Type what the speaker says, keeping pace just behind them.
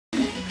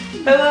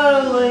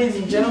Hello ladies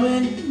and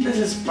gentlemen, this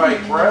is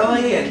Spike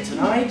Riley and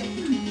tonight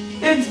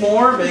it's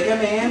more Mega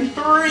Man 3.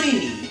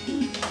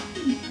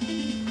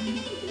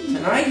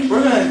 Tonight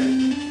we're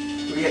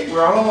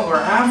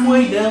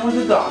halfway done with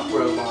the dock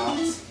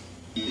robots.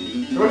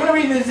 So we're gonna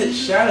revisit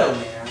Shadow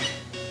Man.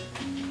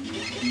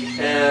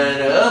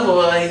 And oh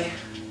boy,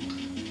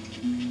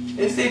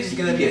 this stage is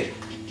gonna be a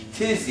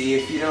tizzy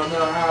if you don't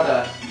know how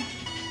to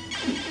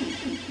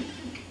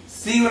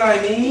see what I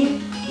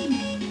mean.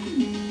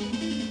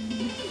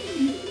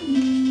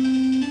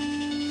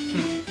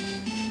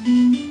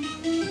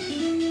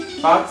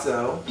 Thought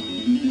so.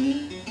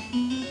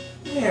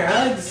 Yeah,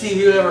 I like to see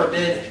whoever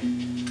bid.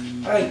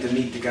 I like to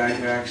meet the guy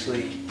who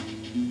actually.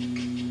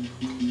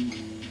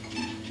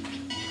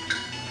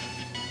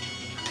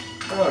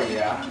 Oh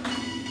yeah.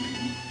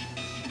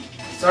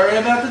 Sorry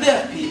about the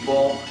deaf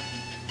people.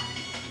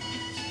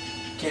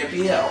 Can't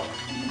be helped.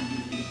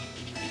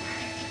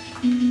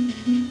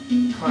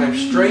 Climb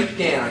straight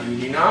down. You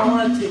do not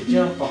want to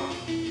jump off.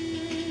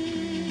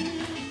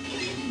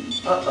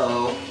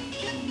 Uh-oh.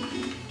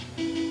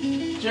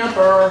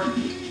 Jumper.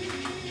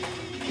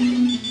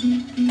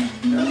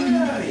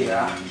 Oh,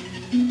 yeah.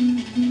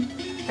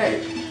 Hey.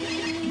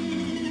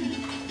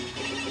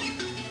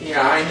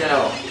 Yeah, I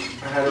know.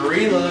 I had to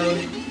reload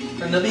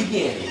from the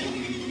beginning.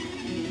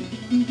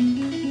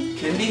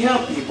 Couldn't be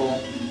helped, people.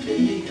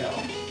 Couldn't be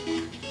helped.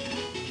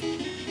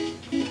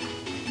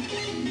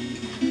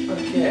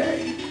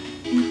 Okay.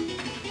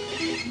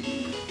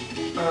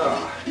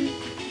 Oh,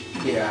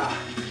 yeah.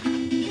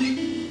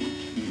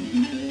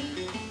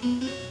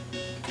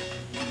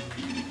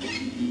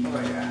 Oh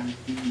yeah.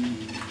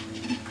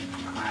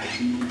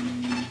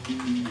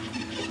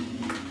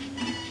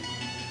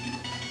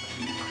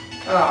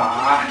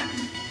 Ah.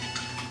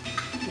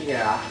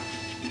 Yeah.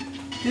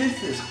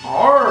 This is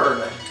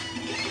hard.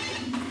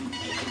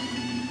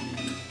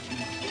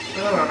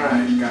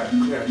 Alright, gotta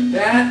clear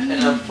that,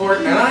 and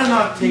I'm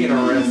not taking a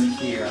risk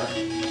here.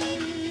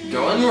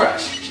 Going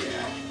rush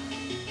jet.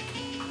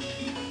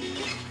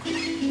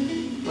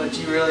 What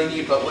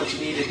you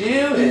need to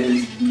do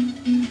is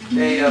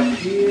stay up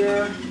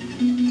here.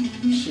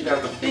 Shoot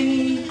out the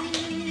thingy.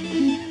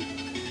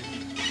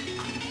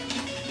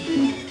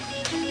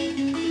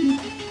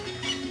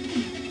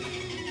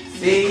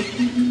 See?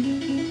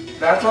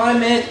 That's what I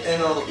meant in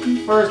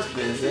the first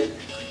visit.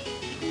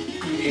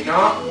 You do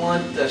not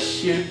want to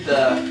shoot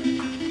the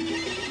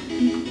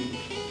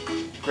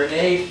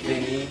grenade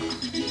thingy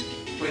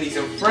when he's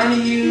in front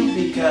of you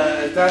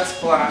because that's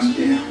splash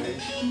damage.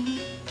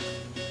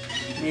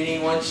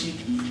 Meaning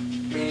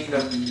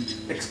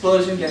the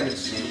explosion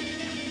damages you.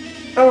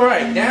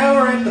 Alright, now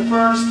we're at the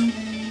first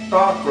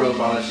dock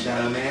robot of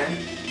Shadow Man.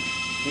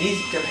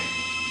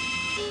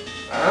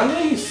 I'm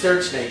gonna use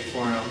Search Snake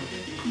for him.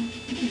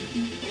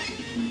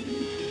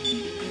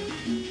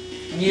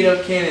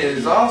 Needle Cannon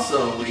is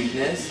also a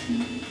weakness,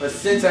 but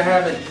since I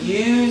haven't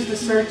used the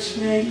Search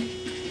Snake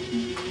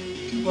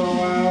for a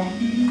while,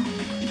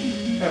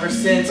 ever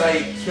since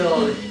I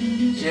killed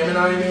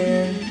Gemini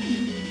Man,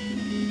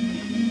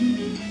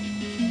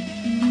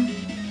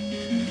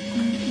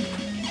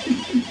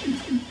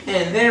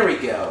 and there we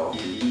go.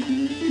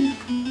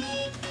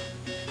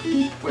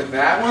 With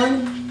that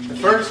one, the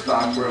first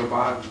dock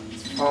robot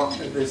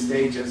at this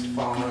stage has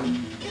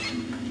fallen.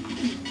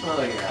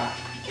 Oh yeah.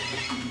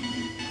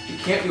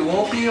 You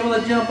won't be able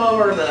to jump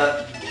over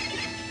the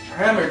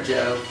hammer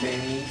Joe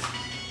thingies.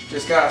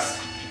 Just got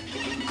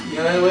the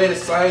only way to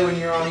slide when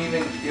you're on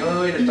the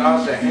only way to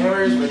dodge the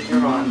hammers when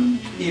you're on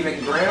even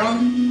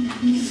ground,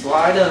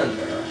 slide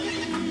under.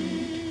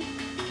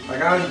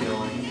 Like I'm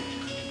doing.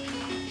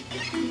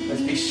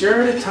 Let's be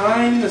sure to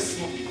time the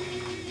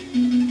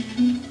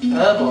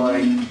oh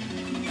boy.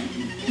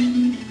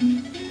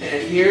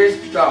 And here's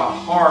the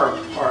hard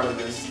part of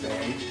this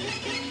stage.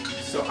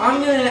 So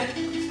I'm gonna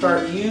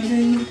start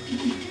using.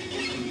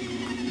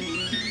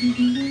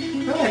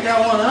 Oh, I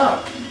got one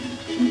up.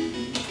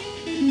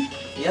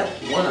 Yep,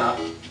 one up.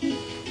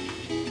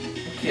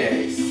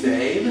 Okay,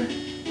 save.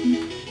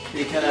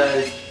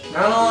 Because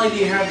not only do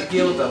you have to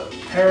deal with the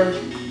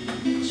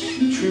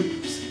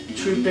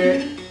troop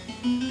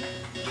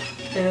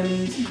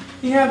enemies,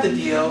 you have to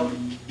deal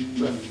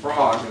with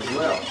frogs as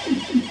well.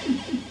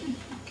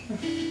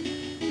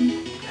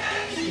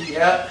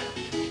 Yep,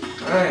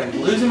 I am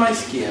losing my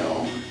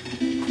skill.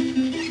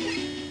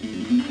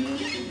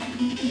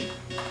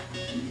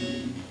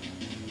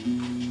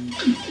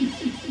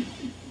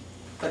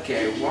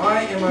 Okay,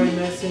 why am I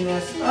messing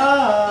this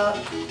up?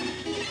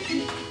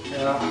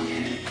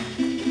 Okay.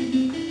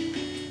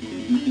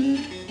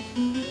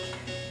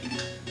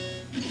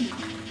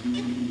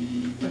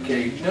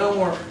 Okay, no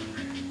more.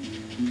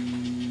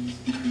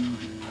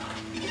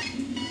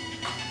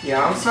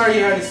 Yeah, I'm sorry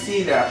you had to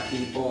see that,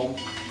 people.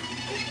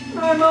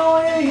 I'm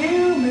only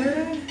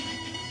human.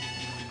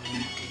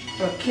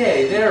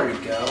 Okay, there we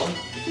go.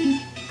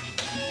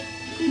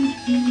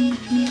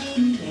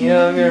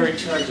 Yeah, I'm gonna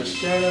recharge the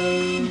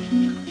shadow.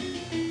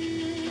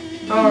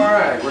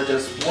 Alright, we're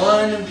just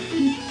one.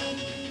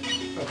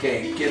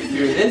 Okay, get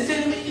through this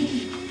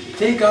enemy.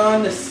 take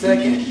on the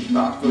second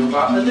Doc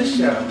Robot of the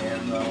Shadow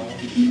Man level.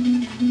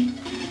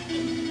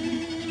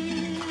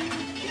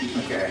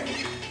 Okay.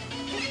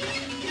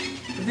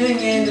 Then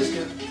again, just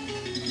go.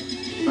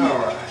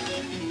 Alright.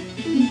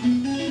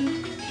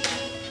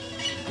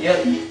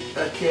 Yep.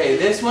 Okay,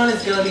 this one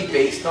is going to be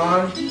based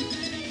on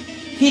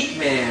Heat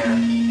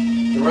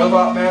Man, the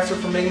robot master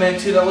from Mega Man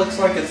 2 that looks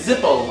like a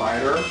Zippo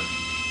lighter.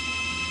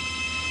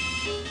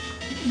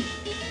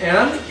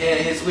 And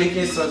his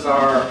weaknesses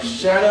are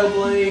Shadow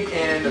Blade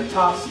and the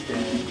top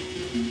spin.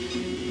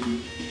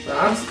 But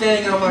I'm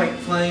standing on my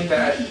claim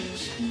that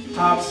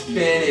top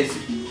spin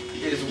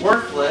is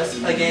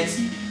worthless against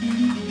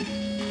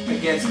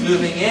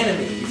moving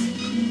enemies.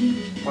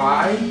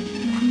 Why?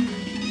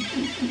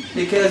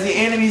 Because the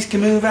enemies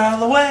can move out of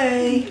the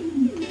way.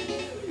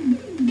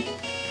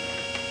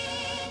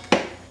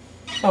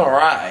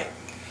 Alright.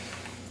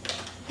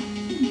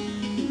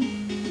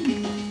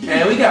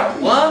 And we got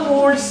one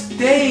more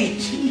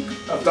stage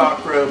of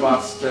Doc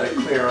Robots to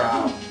clear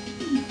out.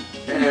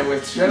 And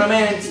with Shadow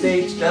Man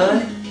stage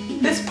done,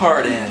 this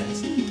part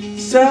ends.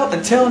 So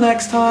until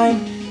next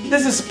time,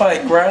 this is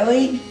Spike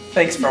Riley.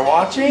 Thanks for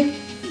watching.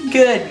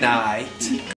 Good night.